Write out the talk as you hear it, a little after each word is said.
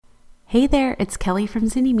Hey there, it's Kelly from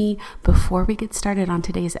Zynnyme. Before we get started on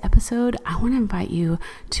today's episode, I want to invite you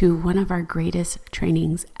to one of our greatest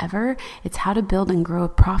trainings ever. It's how to build and grow a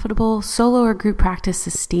profitable solo or group practice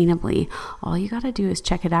sustainably. All you got to do is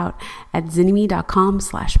check it out at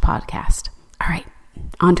zynnyme.com/podcast. All right,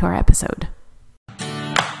 on to our episode.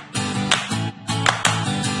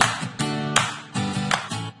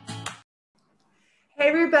 Hey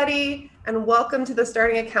everybody, and welcome to the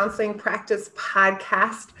Starting a Counseling Practice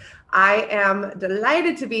podcast. I am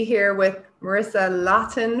delighted to be here with Marissa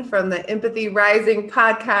Lawton from the Empathy Rising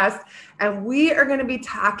podcast, and we are going to be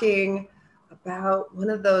talking about one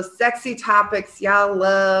of those sexy topics y'all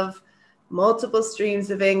love: multiple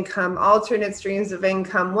streams of income, alternate streams of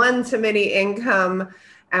income, one-to-many income,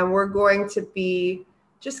 and we're going to be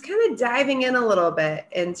just kind of diving in a little bit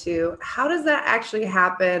into how does that actually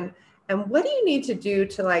happen, and what do you need to do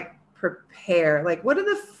to prepare? What are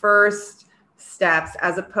the first steps,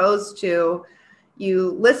 as opposed to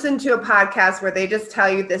you listen to a podcast where they just tell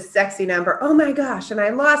you this sexy number, oh my gosh, and I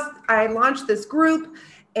launched this group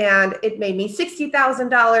and it made me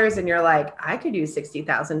 $60,000. And you're like, I could use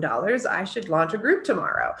 $60,000. I should launch a group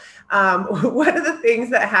tomorrow. What are the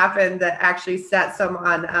things that happen that actually set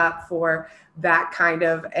someone up for that kind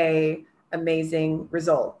of a amazing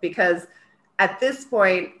result? Because at this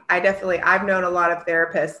point, I've known a lot of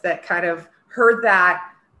therapists that kind of heard that,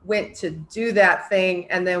 went to do that thing,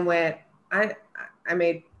 and then went, I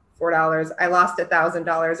made $4. I lost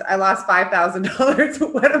 $1,000. I lost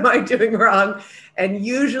 $5,000. What am I doing wrong? And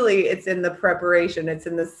usually it's in the preparation. It's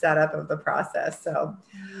in the setup of the process. So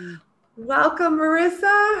welcome,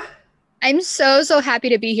 Marissa. I'm so happy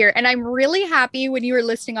to be here. And I'm really happy when you were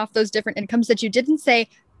listing off those different incomes that you didn't say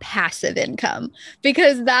passive income,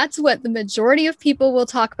 because that's what the majority of people will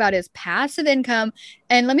talk about is passive income.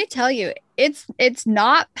 And let me tell you, it's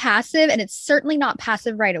not passive, and it's certainly not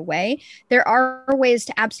passive right away. There are ways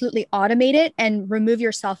to absolutely automate it and remove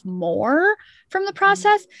yourself more from the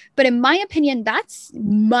process. But in my opinion, that's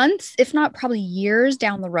months, if not probably years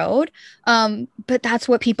down the road. But that's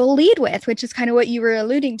what people lead with, which is kind of what you were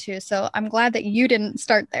alluding to. So I'm glad that you didn't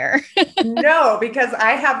start there. No, because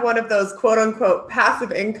I have one of those quote unquote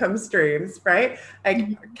passive income streams, right?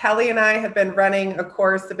 Kelly and I have been running a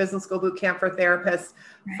course, the Business School Bootcamp for Therapists,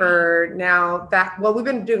 for now we've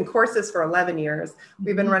been doing courses for 11 years.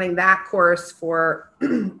 We've been running that course for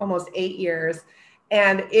almost 8 years.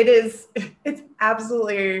 And it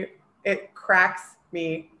cracks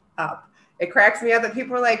me up. It cracks me up that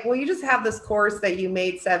people are like, well, you just have this course that you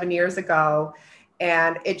made 7 years ago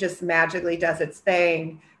and it just magically does its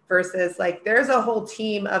thing, versus there's a whole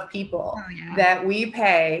team of people that we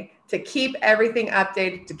pay to keep everything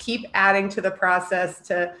updated, to keep adding to the process,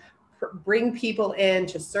 to bring people in,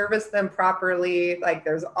 to service them properly.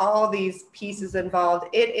 There's all these pieces involved.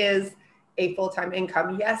 It is a full-time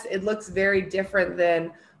income. Yes, it looks very different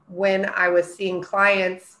than when I was seeing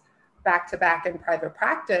clients back-to-back in private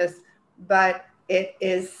practice, but it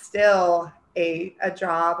is still a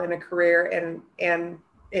job and a career, and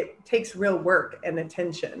it takes real work and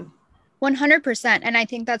attention. 100%. And I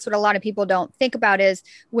think that's what a lot of people don't think about is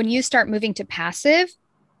when you start moving to passive,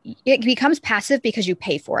 it becomes passive because you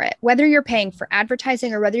pay for it, whether you're paying for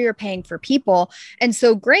advertising or whether you're paying for people. And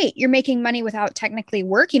so great, you're making money without technically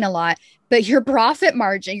working a lot, but your profit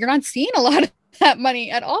margin, you're not seeing a lot of that money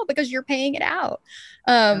at all because you're paying it out.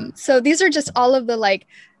 So these are just all of the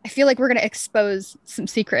I feel like we're going to expose some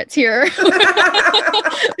secrets here.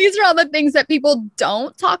 These are all the things that people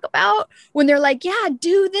don't talk about when they're like, yeah,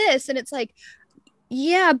 do this. And it's like,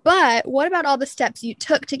 yeah, but what about all the steps you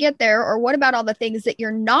took to get there? Or what about all the things that you're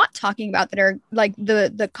not talking about that are like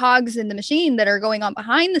the cogs in the machine that are going on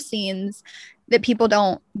behind the scenes that people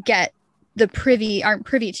don't get aren't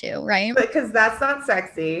privy to, right? Because that's not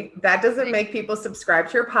sexy. That doesn't make people subscribe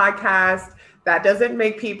to your podcast. That doesn't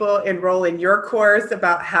make people enroll in your course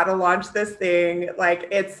about how to launch this thing.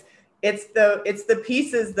 It's the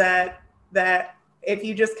pieces that if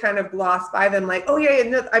you just kind of gloss by them, oh yeah,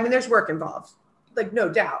 no, I mean, there's work involved, no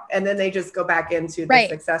doubt. And then they just go back into the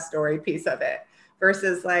success story piece of it,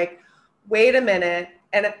 versus wait a minute.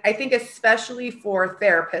 And I think especially for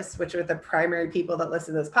therapists, which are the primary people that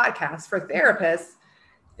listen to this podcast, for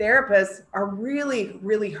therapists are really,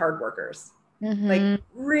 really hard workers.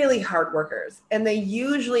 Really hard workers. And they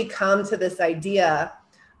usually come to this idea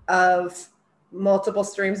of multiple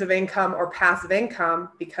streams of income or passive income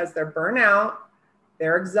because they're burnout,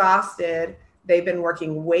 they're exhausted, they've been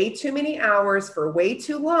working way too many hours for way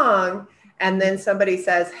too long. And then somebody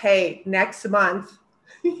says, hey, next month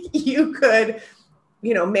you could,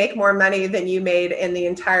 make more money than you made in the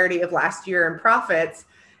entirety of last year in profits.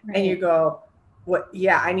 Right. And you go,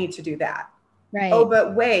 I need to do that. Right. Oh,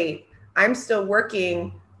 but wait, I'm still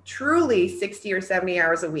working truly 60 or 70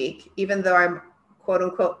 hours a week, even though I'm quote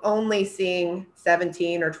unquote only seeing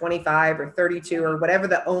 17 or 25 or 32 or whatever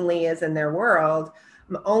the only is in their world.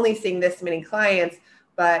 I'm only seeing this many clients,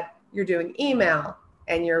 but you're doing email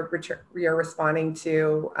and you're responding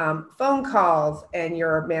to phone calls and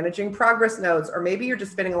you're managing progress notes, or maybe you're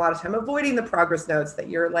just spending a lot of time avoiding the progress notes that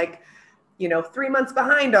you're like, 3 months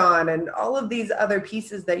behind on, and all of these other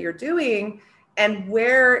pieces that you're doing. And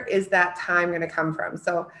where is that time going to come from?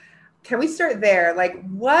 So can we start there? Like,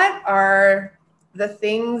 what are the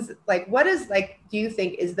things, like, what is, like, do you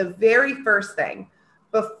think is the very first thing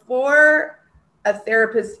before a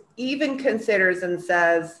therapist even considers and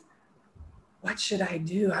says, what should I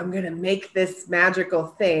do? I'm going to make this magical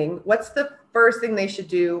thing. What's the first thing they should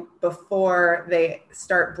do before they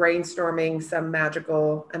start brainstorming some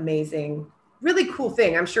magical, amazing, really cool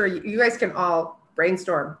thing? I'm sure you guys can all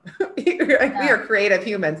brainstorm. We are creative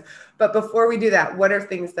humans. But before we do that, what are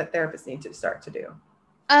things that therapists need to start to do?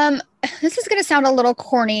 This is going to sound a little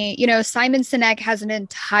corny. Simon Sinek has an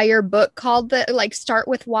entire book called Start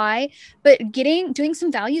with Why, but doing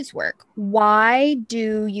some values work. Why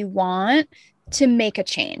do you want to make a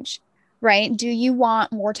change, right? Do you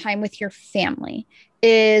want more time with your family?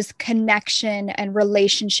 Is connection and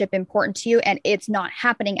relationship important to you? And it's not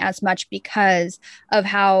happening as much because of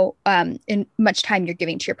how much time you're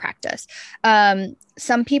giving to your practice.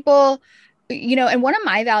 Some people, and one of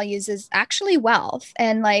my values is actually wealth,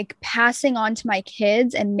 and like passing on to my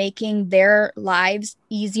kids and making their lives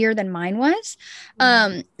easier than mine was.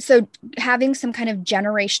 So having some kind of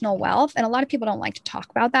generational wealth, and a lot of people don't like to talk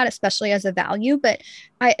about that, especially as a value, but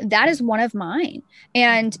that is one of mine.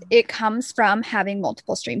 And it comes from having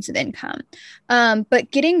multiple streams of income.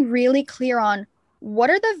 But getting really clear on what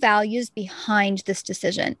are the values behind this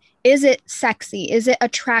decision? Is it sexy? Is it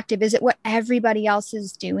attractive? Is it what everybody else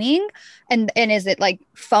is doing? And is it like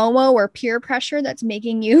FOMO or peer pressure that's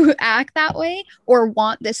making you act that way or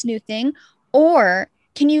want this new thing? Or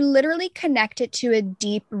can you literally connect it to a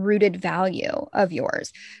deep rooted value of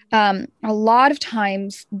yours? A lot of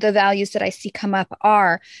times the values that I see come up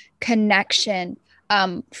are connection,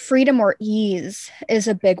 freedom or ease is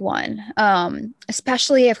a big one,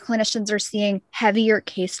 especially if clinicians are seeing heavier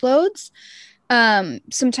caseloads.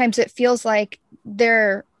 Sometimes it feels like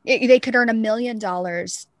they could earn $1 million,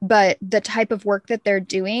 but the type of work that they're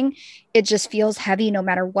doing, it just feels heavy no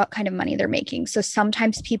matter what kind of money they're making. So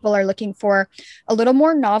sometimes people are looking for a little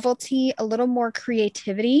more novelty, a little more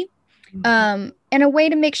creativity, and a way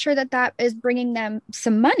to make sure that is bringing them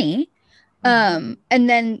some money. And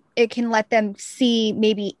then it can let them see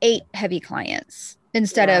maybe 8 heavy clients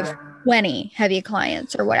instead of 20 heavy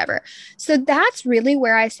clients or whatever. So that's really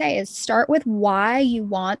where I say is start with why you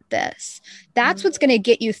want this. That's what's going to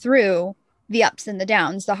get you through the ups and the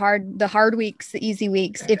downs, the hard weeks, the easy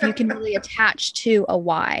weeks, if you can really attach to a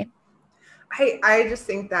why. I just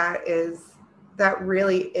think that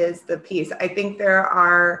really is the piece. I think there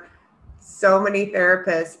are so many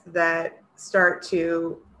therapists that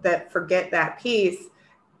forget that piece,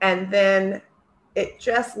 and then it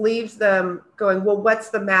just leaves them going, well, what's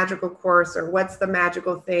the magical course, or what's the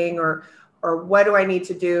magical thing, or what do I need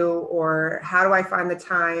to do, or how do I find the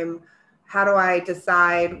time? How do I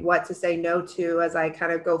decide what to say no to as I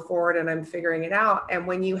kind of go forward and I'm figuring it out? And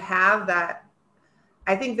when you have that,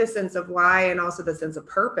 I think the sense of why and also the sense of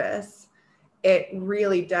purpose, it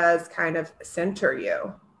really does kind of center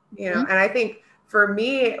you, And I think for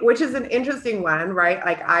me, which is an interesting one, right?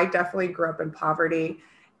 Like I definitely grew up in poverty,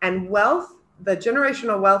 and the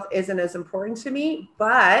generational wealth isn't as important to me,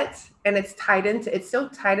 and it's still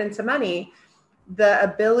tied into money, the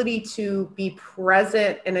ability to be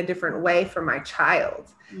present in a different way for my child,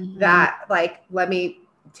 that like, let me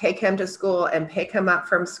take him to school and pick him up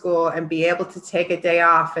from school and be able to take a day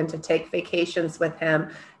off and to take vacations with him,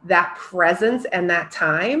 that presence and that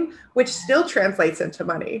time, which still translates into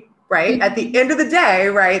money. Right. At the end of the day,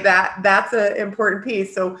 right. That's an important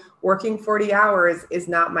piece. So working 40 hours is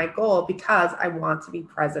not my goal because I want to be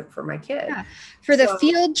present for my kid. Yeah. For the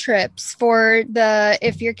field trips,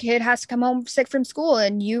 if your kid has to come home sick from school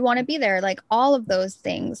and you want to be there, like all of those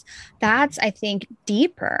things, that's, I think,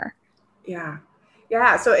 deeper. Yeah.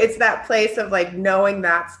 Yeah. So it's that place of like knowing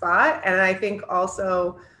that spot. And I think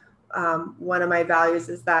also one of my values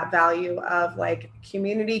is that value of like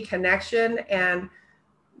community connection and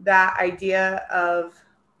that idea of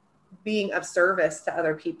being of service to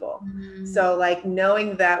other people. So like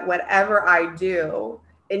knowing that whatever I do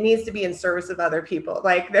it needs to be in service of other people.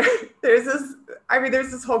 Like there's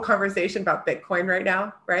this whole conversation about Bitcoin right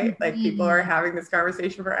now, right? Like people are having this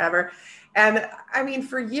conversation forever. And I mean,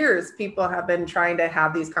 for years, people have been trying to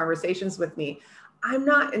have these conversations with me. I'm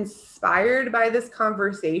not inspired by this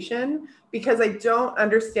conversation because I don't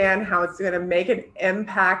understand how it's going to make an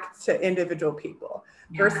impact to individual people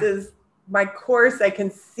versus my course. I can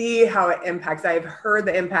see how it impacts. I've heard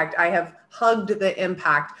the impact. I have hugged the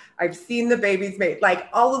impact. I've seen the babies made, like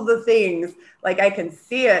all of the things, like I can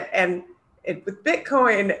see it. And with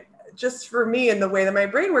Bitcoin, just for me and the way that my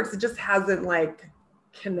brain works, it just hasn't like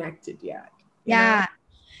connected yet. You know?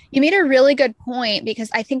 You made a really good point, because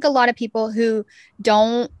I think a lot of people who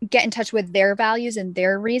don't get in touch with their values and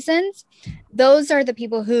their reasons, those are the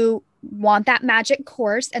people who want that magic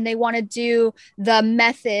course and they want to do the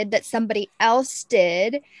method that somebody else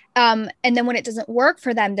did. And then when it doesn't work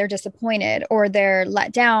for them, they're disappointed or they're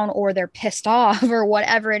let down or they're pissed off or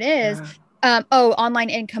whatever it is. Online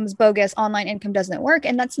income's bogus. Online income doesn't work.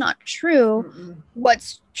 And that's not true.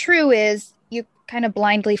 What's true is you kind of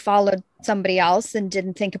blindly followed somebody else and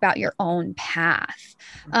didn't think about your own path.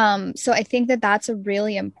 So I think that that's a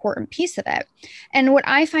really important piece of it. And what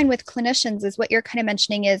I find with clinicians is what you're kind of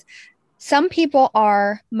mentioning is some people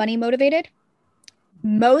are money motivated.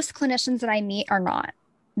 Most clinicians that I meet are not.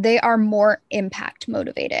 They are more impact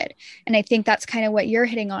motivated. And I think that's kind of what you're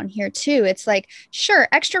hitting on here too. It's like, sure,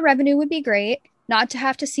 extra revenue would be great. Not to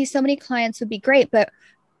have to see so many clients would be great, but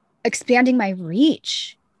expanding my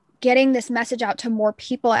reach, getting this message out to more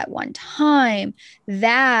people at one time,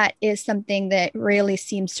 that is something that really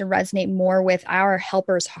seems to resonate more with our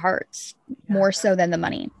helpers' hearts, more so than the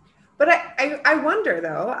money. But I wonder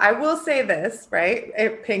though, I will say this,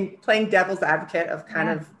 right? Playing devil's advocate of kind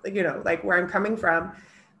of, you know, like where I'm coming from.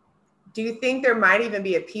 Do you think there might even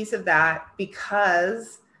be a piece of that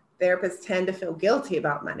because therapists tend to feel guilty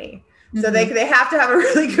about money? So they have to have a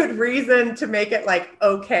really good reason to make it like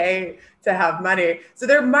okay to have money. So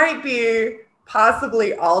there might be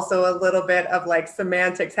possibly also a little bit of like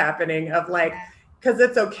semantics happening of like, because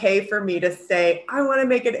it's okay for me to say, I want to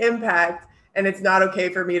make an impact. And it's not okay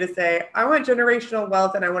for me to say, I want generational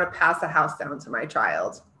wealth and I want to pass a house down to my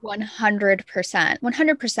child.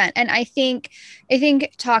 100%. And I think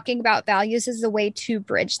talking about values is a way to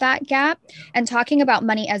bridge that gap, and talking about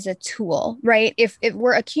money as a tool, right? If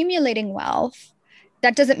we're accumulating wealth,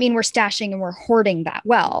 that doesn't mean we're stashing and we're hoarding that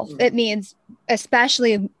wealth. It means,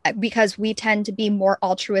 especially because we tend to be more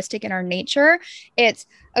altruistic in our nature, it's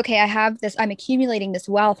okay, I have this, I'm accumulating this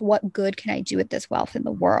wealth. What good can I do with this wealth in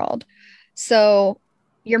the world? So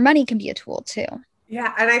your money can be a tool too.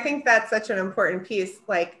 Yeah. And I think that's such an important piece,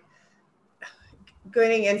 like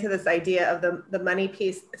going into this idea of the money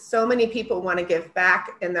piece. So many people want to give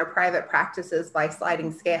back in their private practices by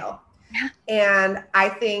sliding scale. Yeah. And I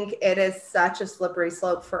think it is such a slippery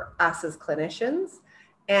slope for us as clinicians.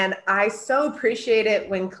 And I so appreciate it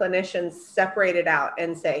when clinicians separate it out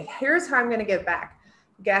and say, here's how I'm going to give back.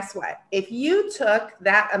 Guess what? If you took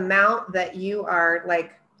that amount that you are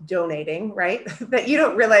like donating, right? that you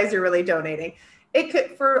don't realize you're really donating. It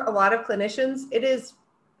could, for a lot of clinicians, it is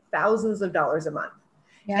thousands of dollars a month.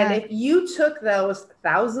 Yeah. And if you took those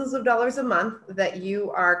thousands of dollars a month that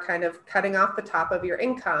you are kind of cutting off the top of your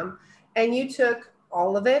income, and you took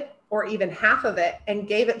all of it or even half of it and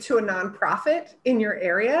gave it to a nonprofit in your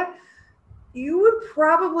area, you would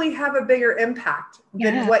probably have a bigger impact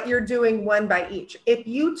than what you're doing one by each. If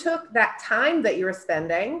you took that time that you were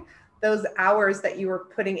spending, those hours that you were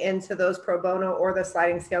putting into those pro bono or the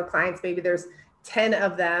sliding scale clients, maybe there's 10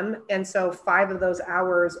 of them. And so 5 of those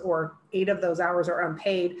hours or 8 of those hours are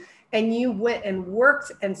unpaid. And you went and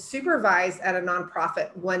worked and supervised at a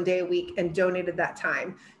nonprofit 1 day a week and donated that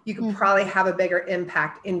time. You could probably have a bigger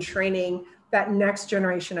impact in training that next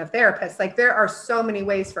generation of therapists. Like there are so many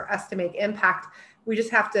ways for us to make impact. We just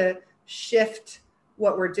have to shift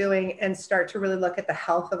what we're doing and start to really look at the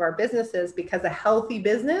health of our businesses, because a healthy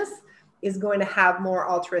business is going to have more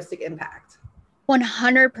altruistic impact.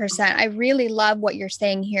 100%. I really love what you're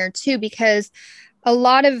saying here too, because a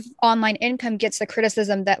lot of online income gets the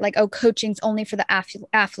criticism that like, oh, coaching's only for the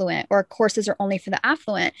affluent, or courses are only for the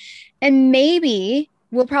affluent. And maybe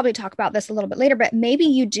we'll probably talk about this a little bit later, but maybe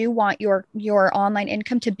you do want your online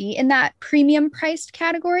income to be in that premium priced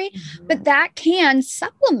category, but that can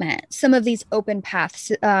supplement some of these open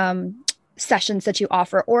paths sessions that you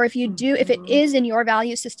offer. Or if you do, if it is in your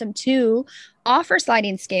value system to offer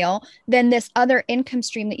sliding scale, then this other income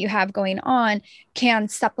stream that you have going on can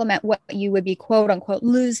supplement what you would be quote unquote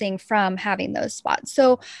losing from having those spots.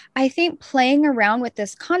 So I think playing around with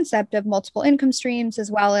this concept of multiple income streams, as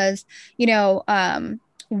well as,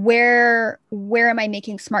 where am I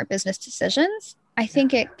making smart business decisions? I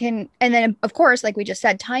think it can, and then of course, like we just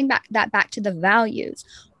said, tying back to the values.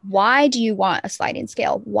 Why do you want a sliding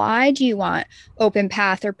scale? Why do you want open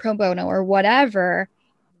path or pro bono or whatever?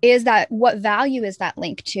 What value is that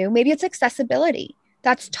linked to? Maybe it's accessibility.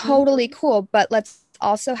 That's totally cool, but let's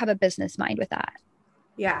also have a business mind with that.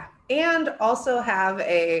 Yeah. And also have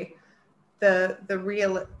the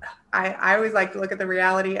real, I always like to look at the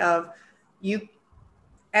reality of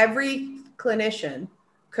every clinician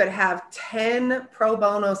could have 10 pro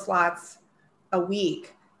bono slots a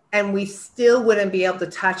week, and we still wouldn't be able to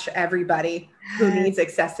touch everybody who needs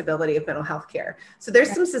accessibility of mental health care. So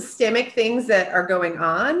there's some systemic things that are going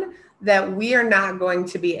on that we are not going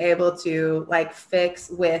to be able to like fix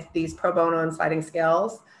with these pro bono and sliding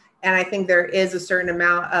scales. And I think there is a certain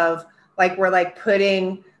amount of like, we're like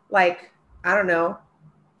putting like, I don't know,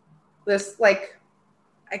 this like,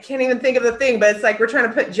 I can't even think of the thing, but it's like we're trying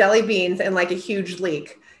to put jelly beans in like a huge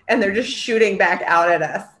leak and they're just shooting back out at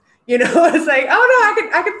us. You know, it's like, oh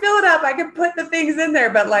no, I could fill it up. I could put the things in there,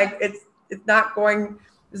 but like it's not going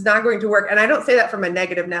to work. And I don't say that from a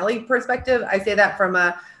negative Nelly perspective. I say that from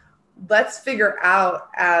a, let's figure out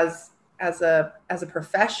as a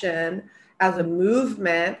profession, as a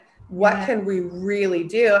movement, what can we really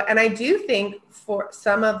do? And I do think for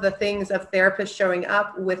some of the things of therapists showing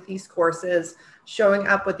up with these courses, showing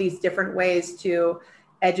up with these different ways to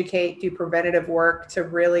educate, do preventative work, to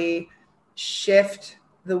really shift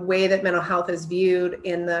the way that mental health is viewed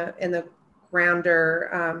in the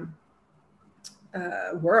grander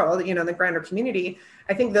world, you know, the grander community.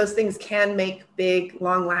 I think those things can make big,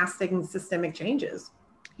 long-lasting systemic changes.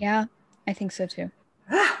 Yeah, I think so too.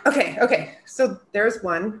 Okay. So there's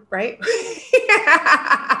one, right?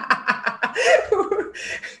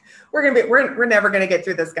 We're never going to get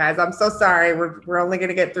through this, guys. I'm so sorry. We're only going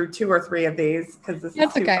to get through 2 or 3 of these because this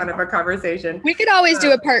is too fun of a conversation. We could always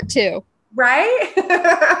do a part 2. Right?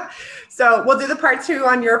 So we'll do the part 2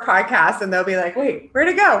 on your podcast and they'll be like, wait, where'd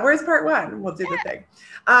it go? Where's part 1? We'll do the thing.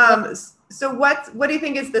 So what do you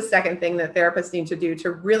think is the second thing that therapists need to do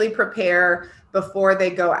to really prepare before they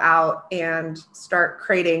go out and start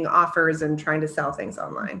creating offers and trying to sell things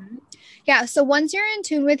online? Yeah. So once you're in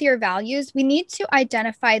tune with your values, we need to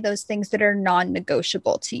identify those things that are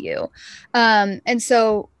non-negotiable to you. And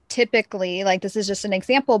so typically, like this is just an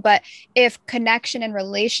example, but if connection and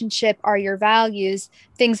relationship are your values,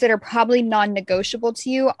 things that are probably non-negotiable to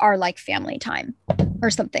you are like family time or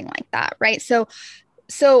something like that, right? So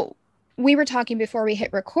we were talking before we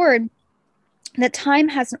hit record that time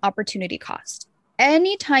has an opportunity cost.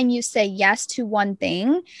 Anytime you say yes to one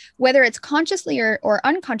thing, whether it's consciously or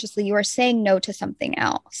unconsciously, you are saying no to something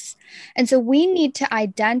else. And so we need to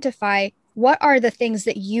identify what are the things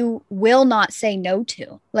that you will not say no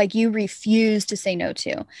to, like you refuse to say no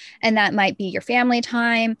to. And that might be your family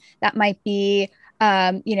time. That might be,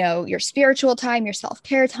 your spiritual time, your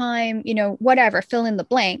self-care time, whatever, fill in the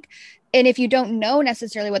blank. And if you don't know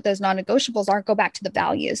necessarily what those non-negotiables are, go back to the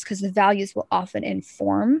values, because the values will often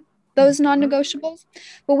inform those non-negotiables.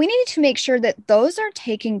 But we need to make sure that those are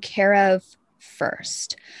taken care of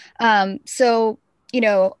first. An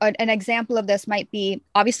example of this might be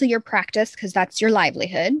obviously your practice, because that's your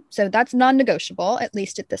livelihood. So that's non-negotiable, at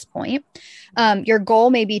least at this point. Your goal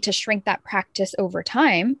may be to shrink that practice over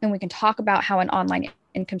time. And we can talk about how an online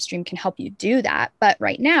income stream can help you do that. But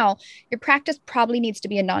right now, your practice probably needs to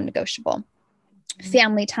be a non-negotiable.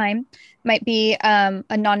 Family time might be a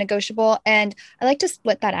non-negotiable. And I like to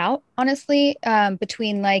split that out, honestly,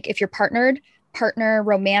 between like if you're partner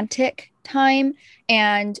romantic time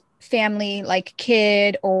and family, like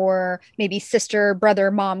kid or maybe sister,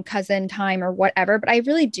 brother, mom, cousin time or whatever. But I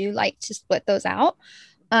really do like to split those out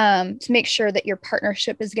to make sure that your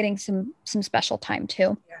partnership is getting some special time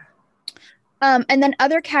too. Yeah. And then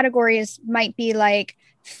other categories might be like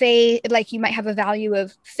faith, like you might have a value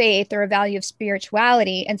of faith or a value of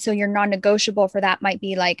spirituality. And so your non-negotiable for that might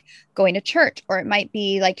be like going to church, or it might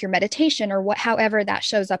be like your meditation or however that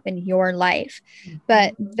shows up in your life. Mm-hmm.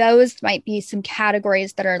 But those might be some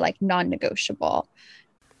categories that are like non-negotiable.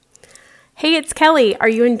 Hey, it's Kelly. Are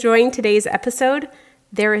you enjoying today's episode?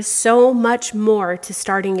 There is so much more to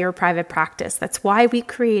starting your private practice. That's why we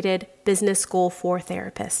created Business School for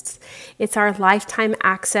Therapists. It's our lifetime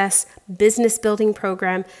access business building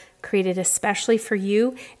program created especially for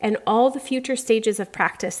you and all the future stages of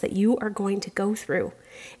practice that you are going to go through.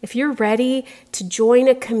 If you're ready to join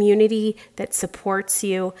a community that supports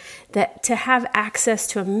you, that to have access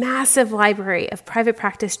to a massive library of private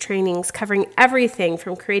practice trainings covering everything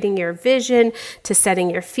from creating your vision to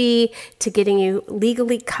setting your fee to getting you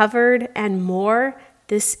legally covered and more,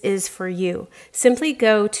 this is for you. Simply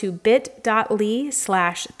go to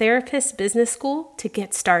bit.ly/therapistbusinessschool to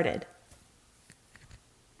get started.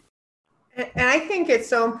 And I think it's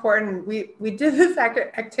so important. We did this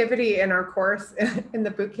activity in our course in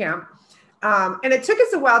the boot camp. And it took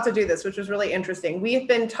us a while to do this, which was really interesting. We have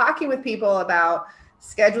been talking with people about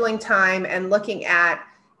scheduling time and looking at,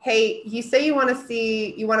 hey, you say you want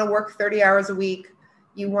to work 30 hours a week.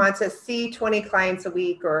 You want to see 20 clients a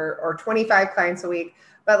week or 25 clients a week.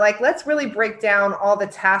 But like, let's really break down all the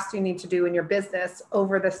tasks you need to do in your business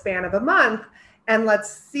over the span of a month. And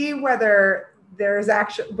let's see whether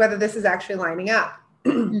this is actually lining up.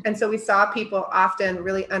 And so we saw people often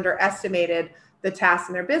really underestimated the tasks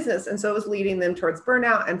in their business. And so it was leading them towards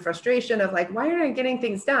burnout and frustration of like, why aren't I getting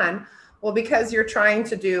things done? Well, because you're trying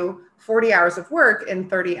to do 40 hours of work in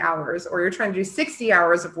 30 hours, or you're trying to do 60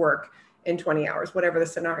 hours of work in 20 hours, whatever the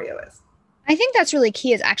scenario is. I think that's really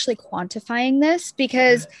key, is actually quantifying this,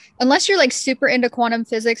 because unless you're like super into quantum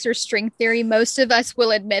physics or string theory, most of us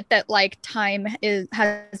will admit that like time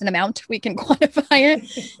has an amount we can quantify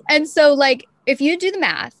it. And so like, if you do the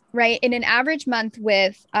math, right, in an average month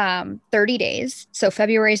with 30 days, so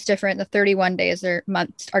February is different, the 31 days or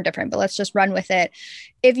months are different, but let's just run with it.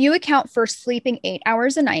 If you account for sleeping 8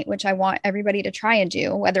 hours a night, which I want everybody to try and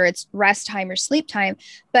do, whether it's rest time or sleep time,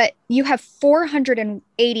 but you have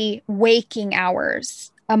 480 waking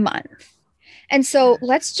hours a month. And so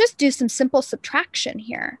let's just do some simple subtraction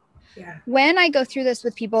here. Yeah. When I go through this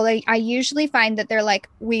with people, I usually find that they're like,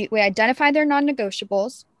 we identify their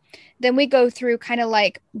non-negotiables. Then we go through kind of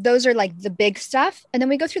like, those are like the big stuff. And then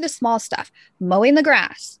we go through the small stuff, mowing the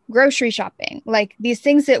grass, grocery shopping, like these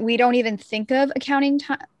things that we don't even think of accounting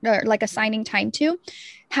time or like assigning time to.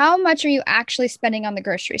 How much are you actually spending on the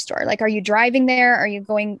grocery store? Like, are you driving there? Are you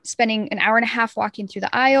spending an hour and a half walking through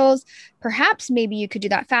the aisles? Perhaps maybe you could do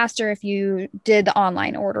that faster if you did the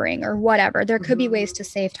online ordering or whatever. There could be ways to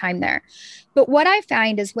save time there. But what I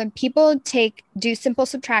find is when people do simple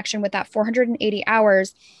subtraction with that 480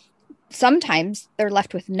 hours, sometimes they're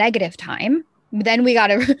left with negative time. Then we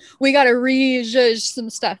gotta rejudge some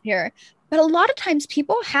stuff here. But a lot of times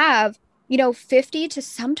people have, 50 to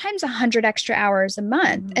sometimes 100 extra hours a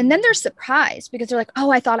month. And then they're surprised because they're like, oh,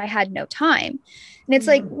 I thought I had no time. And it's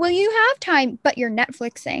like, well, you have time, but you're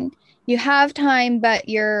Netflixing. You have time, but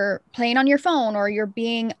you're playing on your phone, or you're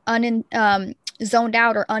being zoned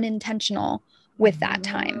out or unintentional with that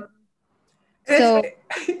time. So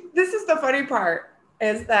this is the funny part,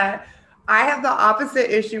 is that I have the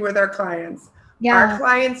opposite issue with our clients. Yeah. Our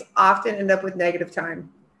clients often end up with negative time.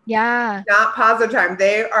 Yeah. Not positive time.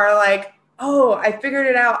 They are like, oh, I figured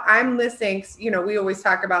it out. I'm listening. We always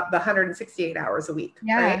talk about the 168 hours a week,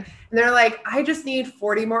 right? And they're like, I just need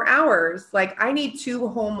 40 more hours. Like, I need 2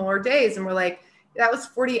 whole more days. And we're like, that was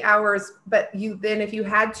 40 hours. But if you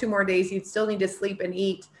had 2 more days, you'd still need to sleep and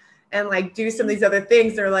eat and like do some of these other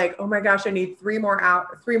things. They're like, oh my gosh, I need 3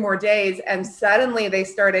 more days. And suddenly they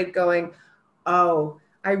started going, oh,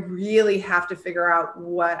 I really have to figure out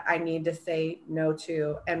what I need to say no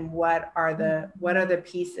to, and what are the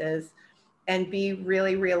pieces, and be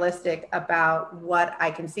really realistic about what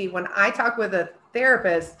I can see. When I talk with a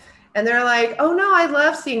therapist and they're like, oh no, I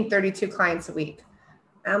love seeing 32 clients a week.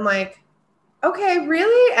 I'm like, okay,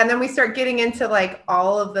 really? And then we start getting into like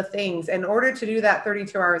all of the things in order to do that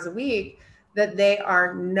 32 hours a week that they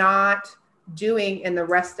are not doing in the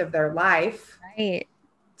rest of their life. Right.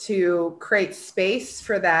 To create space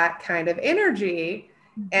for that kind of energy.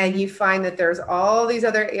 And you find that there's all these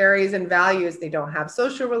other areas and values. They don't have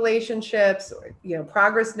social relationships,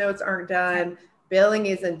 progress notes aren't done, billing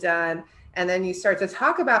isn't done. And then you start to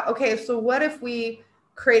talk about, okay, so what if we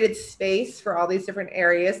created space for all these different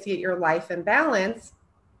areas to get your life in balance?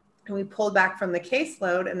 And we pulled back from the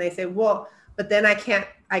caseload, and they say, well, but then I can't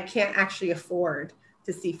actually afford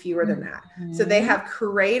to see fewer than that. So they have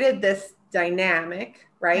created this dynamic,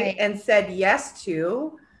 right? And said yes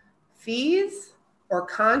to fees or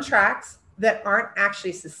contracts that aren't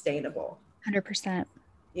actually sustainable. 100%.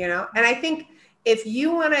 And I think if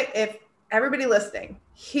everybody listening,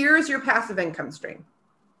 here's your passive income stream.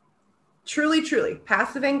 Truly, truly,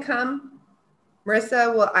 passive income.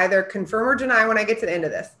 Marissa will either confirm or deny when I get to the end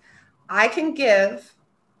of this. I can give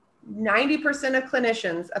 90% of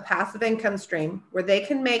clinicians a passive income stream where they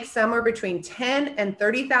can make somewhere between $10,000 and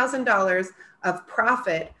 $30,000 of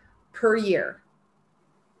profit per year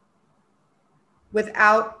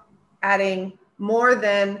without adding more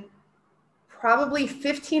than probably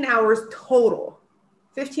 15 hours total.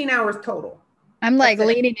 15 hours total. I'm like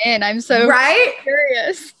leaning in. I'm so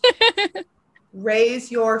curious.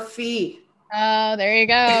 Raise your fee. Oh, there you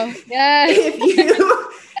go. Yeah.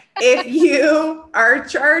 if you are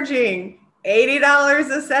charging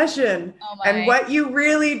 $80 a session and what you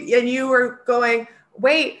really, and you were going,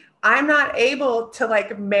 wait, I'm not able to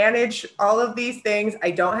like manage all of these things.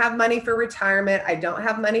 I don't have money for retirement. I don't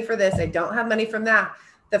have money for this. I don't have money from that.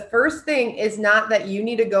 The first thing is not that you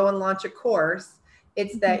need to go and launch a course.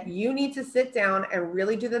 It's that you need to sit down and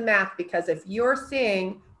really do the math, because if you're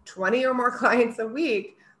seeing 20 or more clients a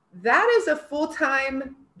week, that is a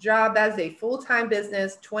full-time job. As a full-time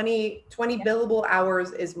business. 20 billable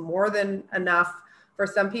hours is more than enough. For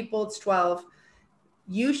some people, it's 12.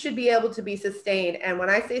 You should be able to be sustained. And when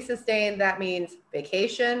I say sustained, that means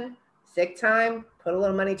vacation, sick time, put a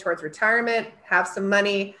little money towards retirement, have some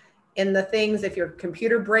money in the things, if your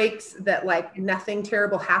computer breaks, that like nothing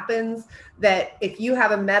terrible happens, that if you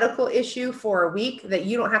have a medical issue for a week, that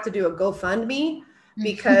you don't have to do a GoFundMe,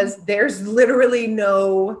 because there's literally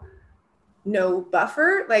no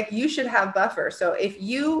buffer. Like, you should have buffer. So if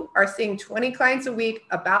you are seeing 20 clients a week,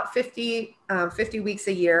 about 50 weeks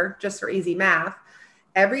a year, just for easy math,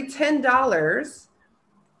 every $10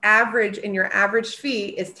 average in your average fee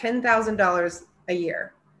is $10,000 a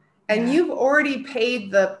year. And you've already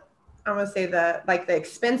paid the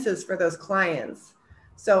expenses for those clients.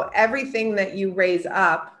 So everything that you raise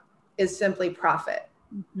up is simply profit.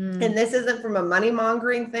 And this isn't from a money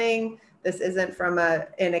mongering thing. This isn't from an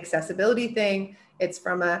accessibility thing. It's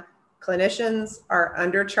from clinicians are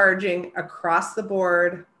undercharging across the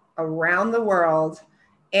board around the world,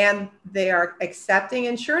 and they are accepting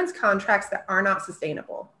insurance contracts that are not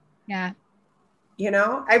sustainable. Yeah.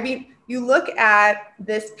 I mean, you look at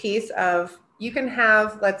this piece of, you can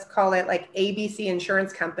have, let's call it like ABC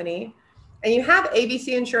Insurance Company, and you have ABC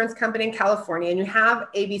Insurance Company in California, and you have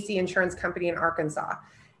ABC Insurance Company in Arkansas,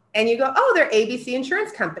 and you go, oh, they're ABC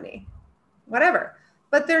Insurance Company, whatever.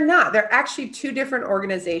 But they're not. They're actually two different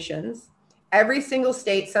organizations. Every single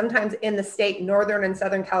state, sometimes in the state, Northern and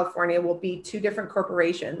Southern California, will be two different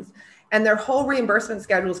corporations, and their whole reimbursement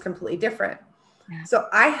schedule is completely different. Yeah. So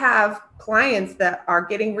I have clients that are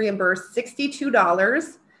getting reimbursed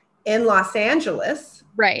 $62 in Los Angeles.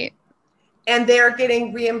 Right. And they're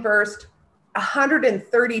getting reimbursed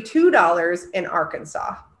 $132 in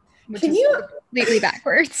Arkansas. Which is completely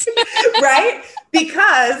backwards. Right?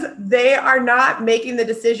 Because they are not making the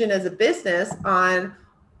decision as a business on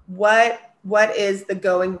what is the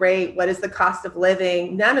going rate, what is the cost of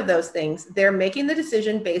living, none of those things. They're making the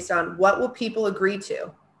decision based on what will people agree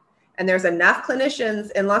to. And there's enough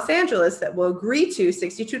clinicians in Los Angeles that will agree to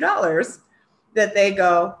 $62 that they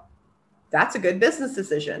go, that's a good business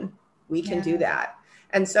decision. We can do that.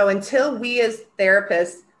 And so until we as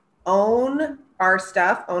therapists own our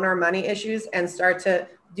stuff, own our money issues, and start to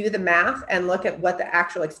do the math and look at what the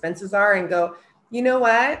actual expenses are and go, you know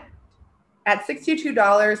what? At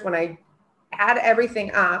 $62, when I add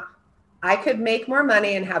everything up, I could make more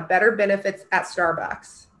money and have better benefits at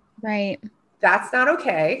Starbucks. Right. That's not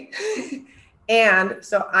okay. And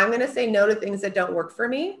so I'm going to say no to things that don't work for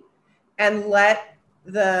me, and let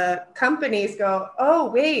the companies go, oh,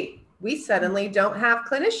 wait, we suddenly don't have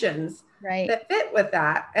clinicians that fit with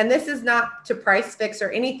that. And this is not to price fix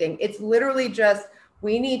or anything. It's literally just,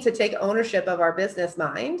 we need to take ownership of our business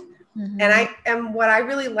mind. And what I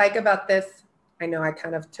really like about this, I know I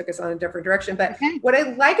kind of took us on a different direction, but what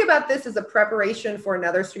I like about this is a preparation for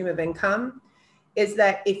another stream of income, is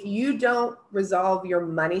that if you don't resolve your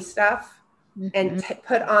money stuff and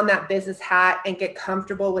put on that business hat and get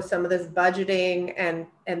comfortable with some of this budgeting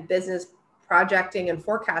and business projecting and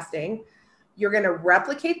forecasting, you're going to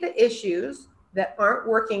replicate the issues that aren't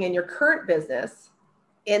working in your current business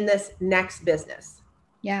in this next business.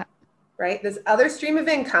 Yeah. Right? This other stream of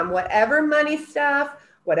income, whatever money stuff,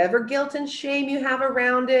 whatever guilt and shame you have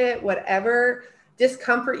around it, whatever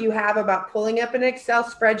discomfort you have about pulling up an Excel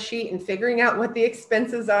spreadsheet and figuring out what the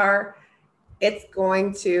expenses are, it's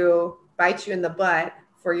going to bite you in the butt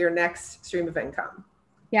for your next stream of income.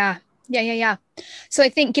 Yeah. So I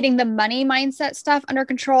think getting the money mindset stuff under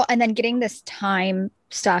control, and then getting this time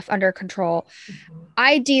stuff under control.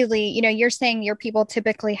 Ideally, you're saying your people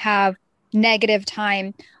typically have negative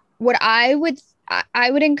time. What I would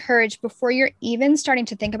encourage, before you're even starting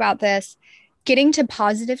to think about this, getting to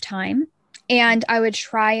positive time. And I would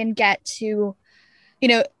try and get to,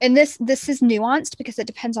 and this is nuanced because it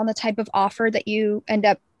depends on the type of offer that you end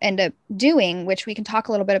up doing, which we can talk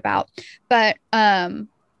a little bit about, but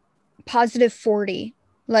positive 40,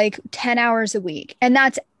 like 10 hours a week. And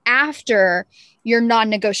that's after your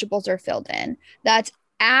non-negotiables are filled in. That's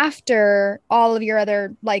after all of your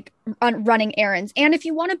other running errands. And if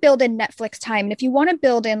you want to build in Netflix time, and if you want to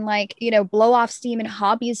build in blow off steam and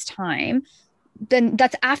hobbies time, then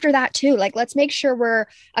that's after that too. Like, let's make sure we're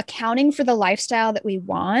accounting for the lifestyle that we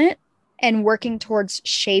want and working towards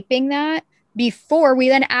shaping that before we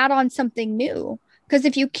then add on something new. Because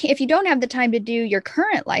if you don't have the time to do your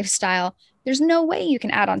current lifestyle, there's no way you can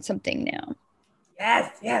add on something new.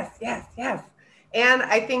 Yes, yes, yes, yes. And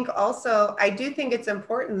I think also, I do think it's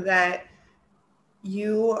important that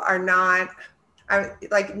you are not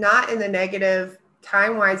in the negative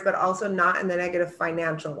time-wise, but also not in the negative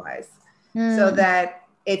financial-wise. So that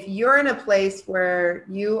if you're in a place where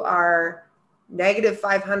you are negative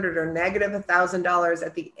 $500 or negative $1,000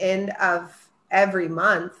 at the end of every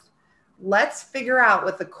month, let's figure out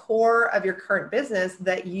with the core of your current business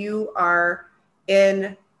that you are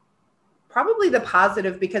in probably the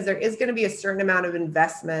positive, because there is going to be a certain amount of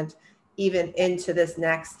investment even into this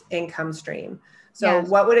next income stream. So Yes.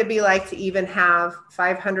 What would it be like to even have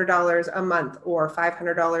 $500 a month or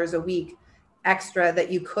 $500 a week extra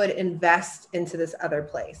that you could invest into this other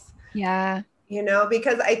place? Yeah.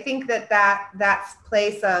 Because I think that's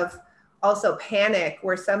place of also panic,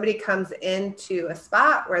 where somebody comes into a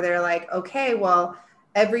spot where they're like, okay, well,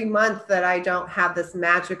 every month that I don't have this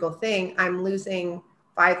magical thing, I'm losing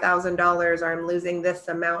 $5,000, or I'm losing this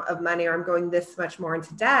amount of money, or I'm going this much more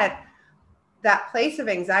into debt. That place of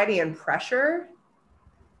anxiety and pressure,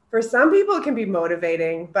 for some people it can be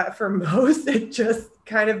motivating, but for most it just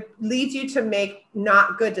kind of leads you to make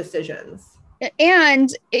not good decisions.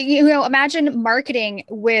 And, imagine marketing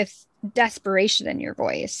with desperation in your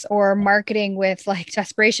voice, or marketing with like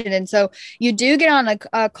desperation. And so you do get on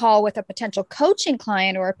a call with a potential coaching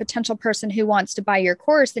client or a potential person who wants to buy your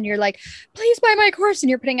course. And you're like, please buy my course. And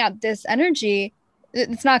you're putting out this energy.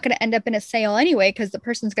 It's not going to end up in a sale anyway, because the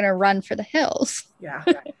person's going to run for the hills. Yeah.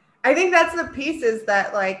 I think that's the piece, is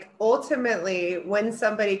that like ultimately when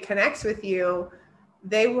somebody connects with you,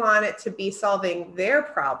 they want it to be solving their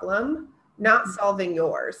problem, not solving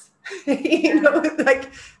yours.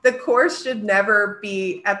 Like the course should never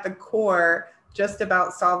be at the core just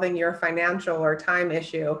about solving your financial or time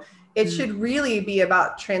issue. It should really be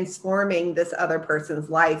about transforming this other person's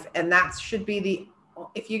life. And that should be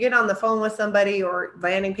if you get on the phone with somebody or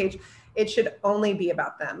landing page, it should only be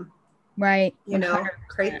about them. Right.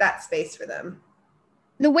 Create that space for them.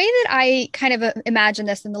 The way that I kind of imagine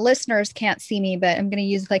this, and the listeners can't see me, but I'm going to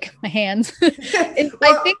use like my hands. Well,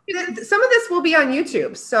 I think some of this will be on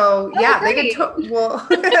YouTube. So they can,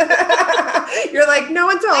 you're like, no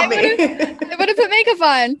one told me. I would have put makeup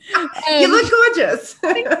on. You look gorgeous.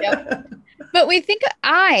 Thank you. But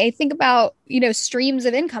I think about, streams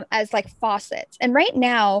of income as like faucets. And right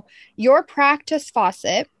now, your practice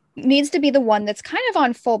faucet needs to be the one that's kind of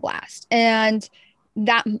on full blast. And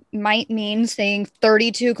that might mean saying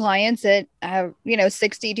 32 clients at,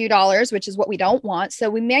 $62, which is what we don't want. So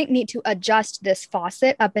we might need to adjust this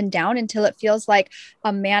faucet up and down until it feels like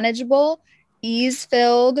a manageable,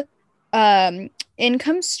 ease-filled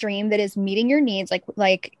income stream that is meeting your needs.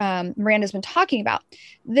 Like Miranda's been talking about.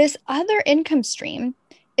 This other income stream,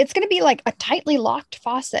 it's going to be like a tightly locked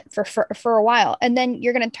faucet for a while. And then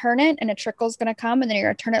you're going to turn it and a trickle is going to come. And then you're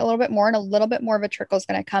going to turn it a little bit more and a little bit more of a trickle is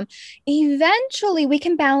going to come. Eventually we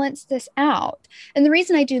can balance this out. And the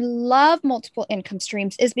reason I do love multiple income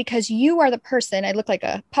streams is because you are the person, I look like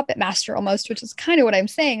a puppet master almost, which is kind of what I'm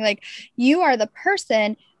saying. Like, you are the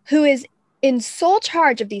person who is in sole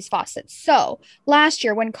charge of these faucets. So last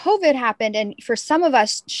year when COVID happened, and for some of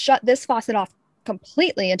us shut this faucet off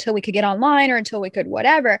completely until we could get online or until we could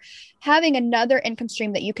whatever, having another income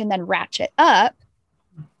stream that you can then ratchet up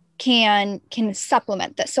can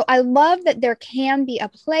supplement this. So I love that there can be a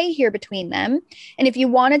play here between them. And if you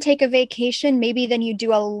want to take a vacation, maybe then you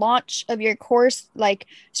do a launch of your course, like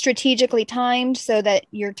strategically timed, so that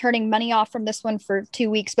you're turning money off from this one for 2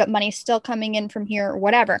 weeks, but money's still coming in from here or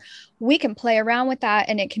whatever. We can play around with that,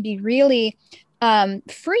 and it can be really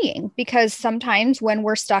freeing, because sometimes when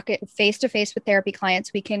we're stuck face to face with therapy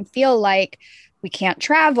clients, we can feel like we can't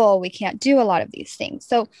travel, we can't do a lot of these things.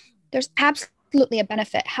 So there's absolutely a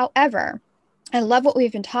benefit. However, I love what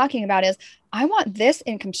we've been talking about is I want this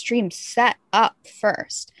income stream set up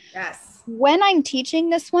first. Yes. When I'm teaching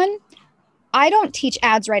this one, I don't teach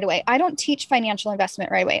ads right away. I don't teach financial investment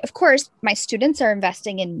right away. Of course, my students are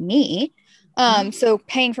investing in me. So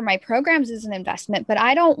paying for my programs is an investment, but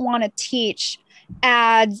I don't want to teach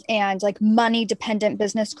ads and like money dependent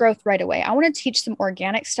business growth right away. I want to teach some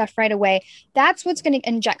organic stuff right away. That's what's going to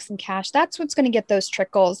inject some cash. That's what's going to get those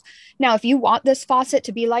trickles. Now, if you want this faucet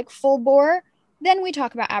to be like full bore, then we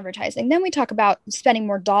talk about advertising. Then we talk about spending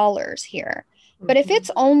more dollars here. But if it's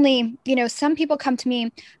only, some people come to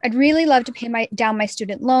me, I'd really love to pay down my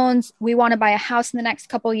student loans. We want to buy a house in the next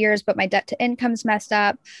couple of years, but my debt to income's messed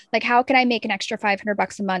up. Like, how can I make an extra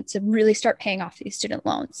 $500 a month to really start paying off these student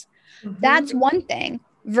loans? That's one thing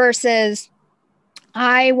versus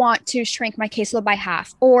I want to shrink my caseload by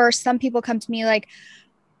half. Or some people come to me like,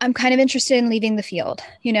 I'm kind of interested in leaving the field,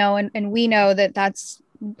 and we know that that's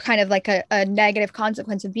kind of like a negative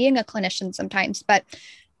consequence of being a clinician sometimes, but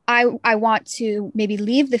I want to maybe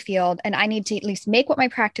leave the field and I need to at least make what my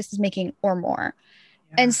practice is making or more.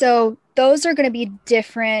 Yeah. And so those are going to be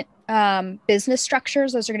different business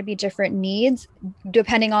structures. Those are going to be different needs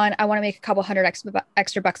depending on, I want to make a couple hundred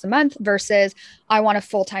extra bucks a month versus I want a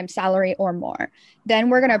full-time salary or more. Then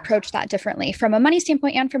we're going to approach that differently from a money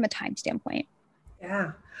standpoint and from a time standpoint.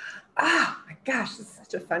 Yeah. Oh my gosh, this is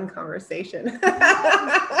such a fun conversation.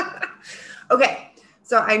 Okay.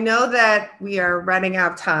 So I know that we are running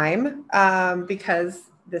out of time because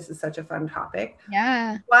this is such a fun topic.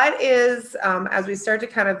 Yeah. What is, as we start to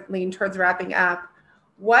kind of lean towards wrapping up,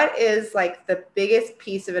 what is like the biggest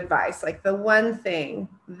piece of advice, like the one thing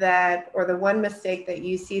that, or the one mistake that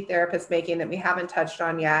you see therapists making that we haven't touched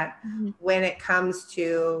on yet when it comes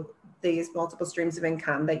to these multiple streams of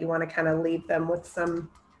income that you want to kind of leave them with some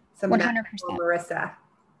 100%. Marissa?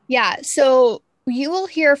 Yeah. So you will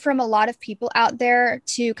hear from a lot of people out there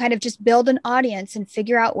to kind of just build an audience and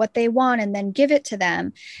figure out what they want and then give it to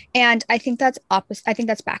them. And I think that's opposite. I think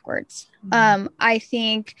that's backwards. I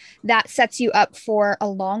think that sets you up for a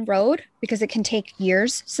long road because it can take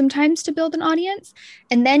years sometimes to build an audience.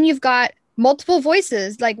 And then you've got multiple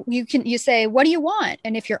voices. Like you say, what do you want?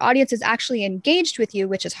 And if your audience is actually engaged with you,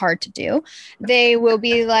 which is hard to do, they will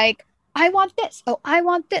be like, I want this. Oh, I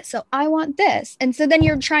want this. Oh, I want this. And so then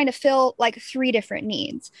you're trying to fill like 3 different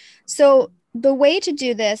needs. So the way to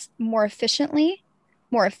do this more efficiently,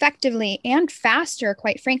 more effectively, and faster,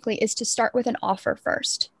 quite frankly, is to start with an offer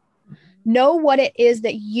first. Know what it is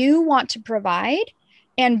that you want to provide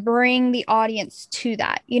and bring the audience to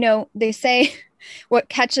that. They say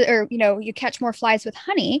you catch more flies with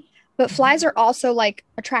honey. But flies are also like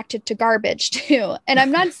attracted to garbage too. And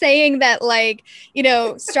I'm not saying that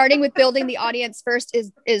starting with building the audience first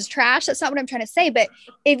is trash. That's not what I'm trying to say. But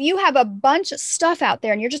if you have a bunch of stuff out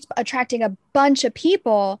there and you're just attracting a bunch of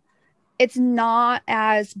people, it's not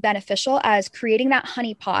as beneficial as creating that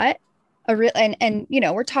honey pot.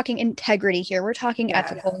 We're talking integrity here. We're talking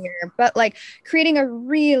ethical here, but like creating a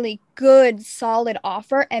really good, solid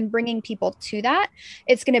offer and bringing people to that.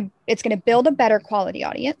 It's going to build a better quality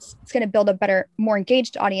audience. It's going to build a better, more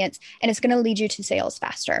engaged audience, and it's going to lead you to sales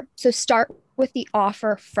faster. So start with the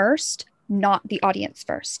offer first, not the audience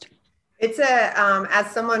first. It's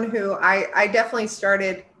as someone who I definitely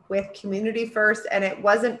started with community first, and it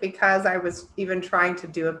wasn't because I was even trying to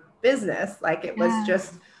do a business. Like it was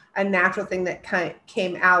just a natural thing that kind of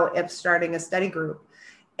came out of starting a study group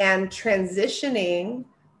and transitioning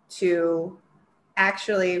to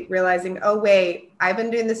actually realizing, oh, wait, I've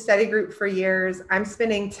been doing the study group for years. I'm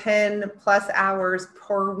spending 10 plus hours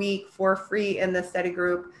per week for free in the study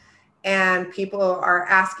group. And people are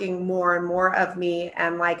asking more and more of me.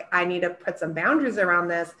 And like, I need to put some boundaries around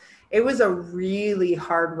this. It was a really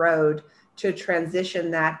hard road to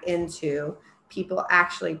transition that into people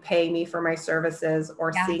actually paying me for my services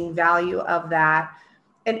or seeing value of that.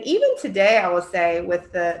 And even today, I will say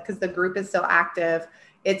because the group is so active,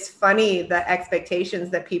 it's funny the expectations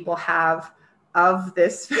that people have of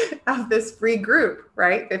this free group,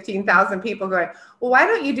 right? 15,000 people going, well, why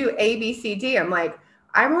don't you do A, B, C, D? I'm like,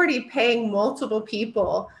 I'm already paying multiple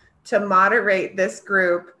people to moderate this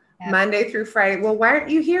group Monday through Friday. Well, why aren't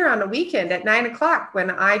you here on a weekend at 9:00 when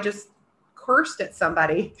I just cursed at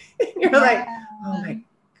somebody? You're like, oh my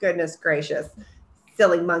goodness gracious,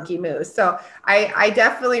 silly monkey moose. So I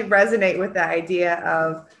definitely resonate with the idea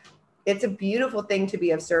of it's a beautiful thing to be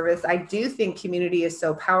of service. I do think community is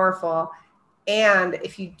so powerful. And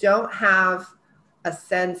if you don't have a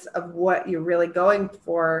sense of what you're really going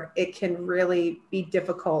for, it can really be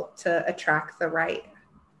difficult to attract the right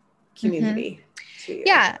community to you.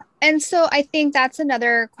 Yeah. And so I think that's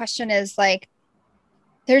another question is like,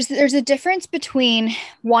 there's a difference between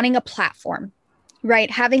wanting a platform, right?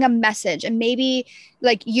 Having a message, and maybe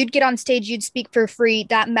like you'd get on stage, you'd speak for free.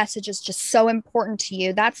 That message is just so important to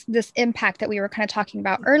you. That's this impact that we were kind of talking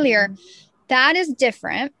about earlier. That is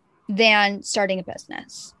different than starting a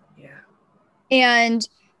business. Yeah. And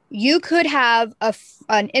you could have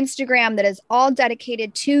an Instagram that is all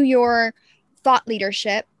dedicated to your thought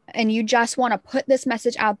leadership, and you just want to put this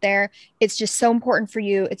message out there. It's just so important for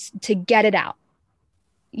you. It's to get it out.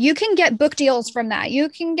 You can get book deals from that. You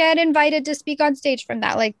can get invited to speak on stage from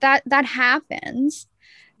that. Like that happens.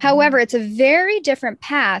 However, it's a very different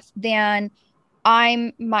path than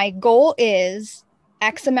my goal is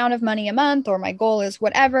X amount of money a month, or my goal is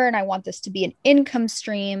whatever, and I want this to be an income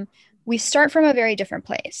stream. We start from a very different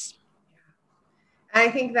place. I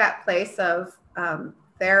think that place of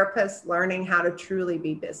therapists learning how to truly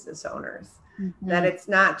be business owners, that it's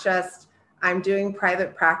not just, I'm doing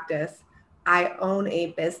private practice. I own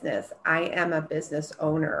a business. I am a business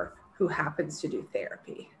owner who happens to do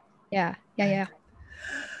therapy. Yeah.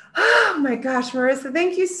 Oh my gosh, Marissa,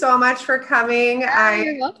 thank you so much for coming.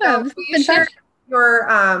 You're welcome. Please share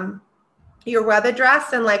your web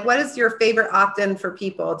address and like, what is your favorite opt-in for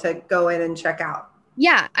people to go in and check out?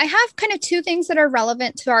 Yeah, I have kind of two things that are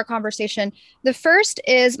relevant to our conversation. The first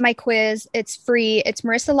is my quiz. It's free. It's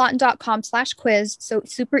marissalawton.com/quiz. So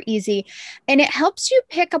it's super easy. And it helps you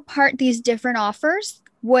pick apart these different offers,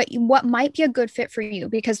 what might be a good fit for you,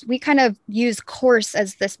 because we kind of use course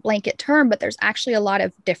as this blanket term, but there's actually a lot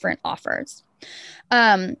of different offers.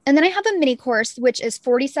 And then I have a mini course, which is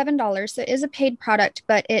 $47. So it is a paid product,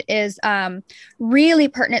 but it is really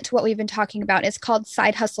pertinent to what we've been talking about. It's called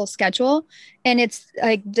Side Hustle Schedule. And it's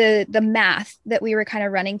like the math that we were kind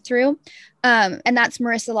of running through. And that's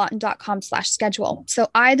marissalawton.com/schedule. So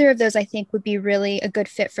either of those, I think, would be really a good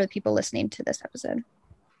fit for the people listening to this episode.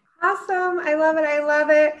 Awesome. I love it. I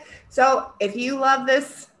love it. So if you love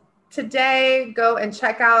this today, go and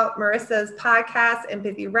check out Marissa's podcast,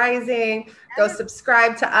 Empathy Rising. Go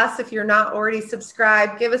subscribe to us if you're not already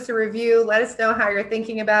subscribed. Give us a review. Let us know how you're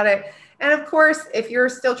thinking about it. And of course, if you're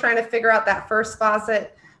still trying to figure out that first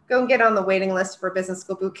faucet, go and get on the waiting list for Business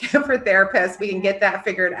School Bootcamp for Therapists. We can get that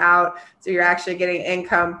figured out so you're actually getting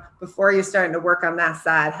income before you're starting to work on that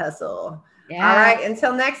side hustle. Yeah. All right.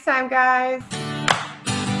 Until next time, guys.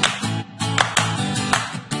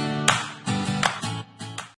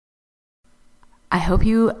 I hope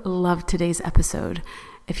you loved today's episode.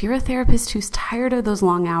 If you're a therapist who's tired of those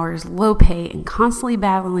long hours, low pay, and constantly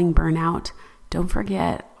battling burnout, don't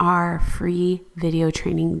forget our free video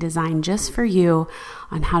training designed just for you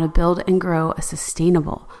on how to build and grow a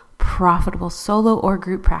sustainable, profitable solo or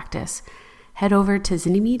group practice. Head over to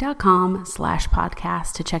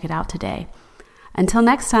zynnyme.com/podcast to check it out today. Until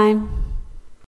next time.